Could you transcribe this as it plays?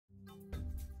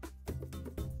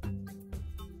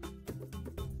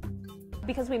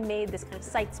Because we made this kind of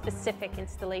site-specific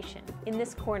installation in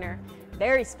this corner,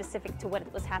 very specific to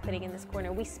what was happening in this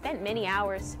corner, we spent many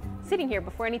hours sitting here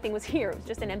before anything was here. It was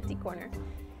just an empty corner.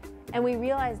 And we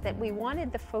realized that we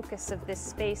wanted the focus of this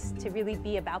space to really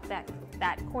be about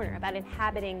that corner, about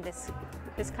inhabiting this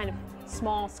kind of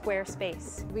small square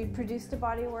space. We produced a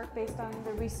body of work based on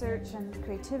the research and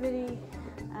creativity,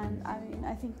 and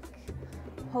I think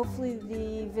hopefully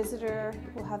the visitor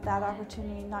will have that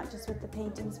opportunity, not just with the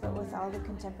paintings, but with all the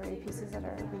contemporary pieces that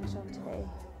are being shown today.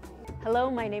 Hello,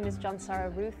 my name is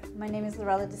Jonsara Ruth. My name is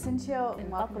Lorella Di Cintio, and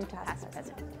welcome to Past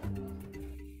Present.